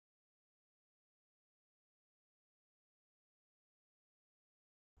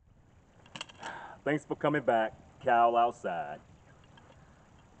Thanks for coming back, Cal outside.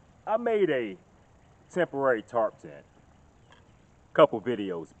 I made a temporary tarp tent a couple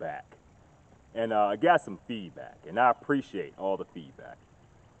videos back, and I got some feedback, and I appreciate all the feedback.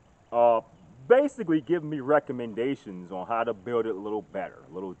 Basically giving me recommendations on how to build it a little better,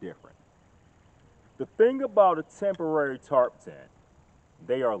 a little different. The thing about a temporary tarp tent,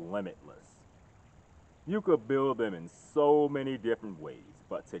 they are limitless. You could build them in so many different ways,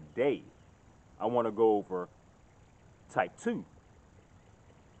 but today I want to go over type 2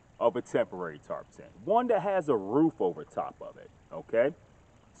 of a temporary tarp tent. One that has a roof over top of it, okay?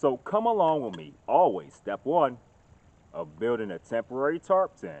 So come along with me. Always, step one of building a temporary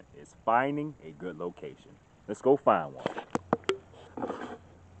tarp tent is finding a good location. Let's go find one.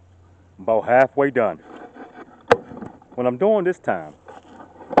 About halfway done. What I'm doing this time,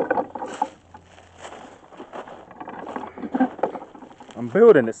 I'm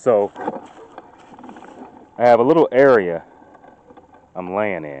building it so I have a little area I'm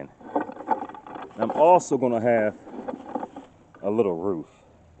laying in. I'm also going to have a little roof.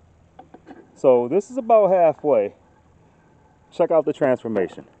 So this is about halfway. Check out the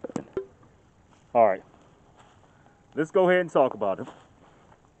transformation. All right, let's go ahead and talk about it.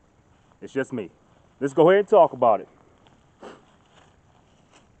 It's just me. Let's go ahead and talk about it.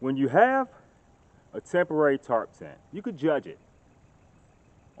 When you have a temporary tarp tent, you could judge it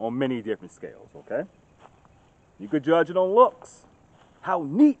on many different scales, okay? You could judge it on looks, how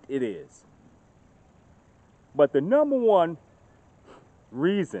neat it is. But the number one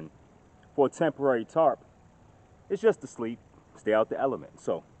reason for a temporary tarp is just to sleep, stay out the element.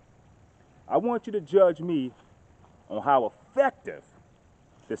 So I want you to judge me on how effective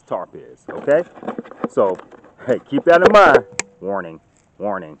this tarp is, okay? So, hey, keep that in mind. Warning,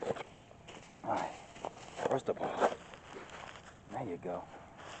 warning. All right, first of all, there you go.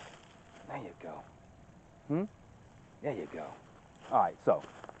 There you go. There you go. All right, so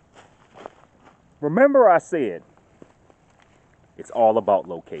remember I said it's all about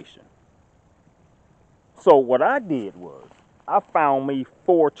location. So what I did was I found me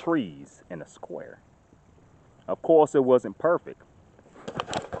 4 trees in a square. Of course, it wasn't perfect.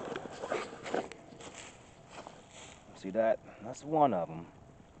 See that? That's one of them.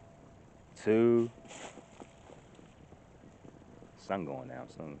 2. Sun going down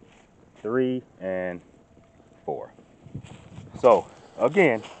soon. 3 and 4. So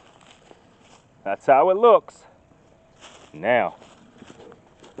again, that's how it looks. Now,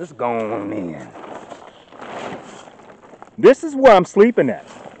 let's go on in. This is where I'm sleeping at.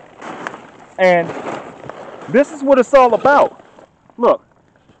 And this is what it's all about. Look,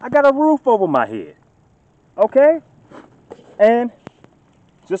 I got a roof over my head. Okay? And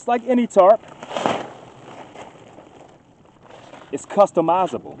just like any tarp, it's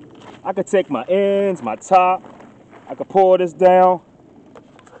customizable. I could take my ends, my top, I could pull this down.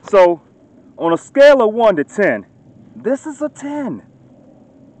 So on a scale of 1 to 10, this is a 10.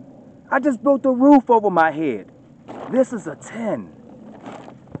 I just built a roof over my head. This is a 10.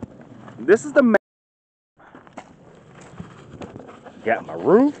 This is the got my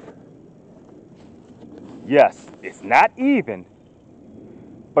roof. Yes, it's not even.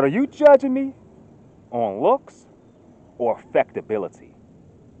 But are you judging me on looks or affectability?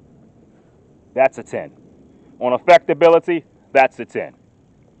 That's a 10. On affectability, that's a 10.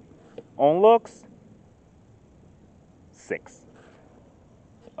 On looks, 6.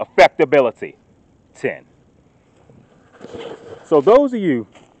 Affectability, 10. So those of you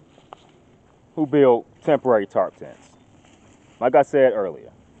who build temporary tarp tents, like I said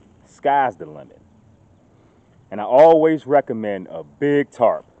earlier, sky's the limit. And I always recommend a big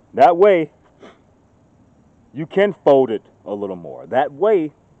tarp. That way, you can fold it a little more. That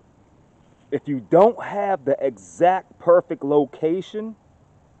way, if you don't have the exact perfect location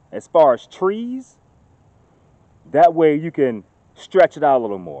as far as trees, that way you can stretch it out a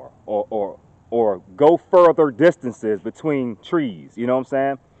little more or go further distances between trees, you know what I'm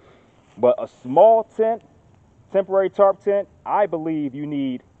saying? But a small tent, temporary tarp tent, I believe you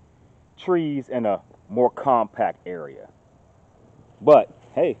need trees in a more compact area. But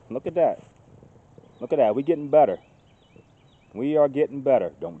hey, look at that. Look at that, we're getting better. We are getting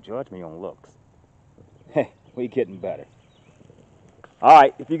better. Don't judge me on looks. Hey, we're getting better. All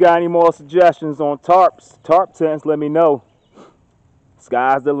right, if you got any more suggestions on tarp tents, let me know.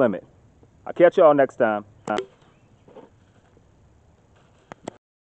 Sky's the limit. I'll catch y'all next time.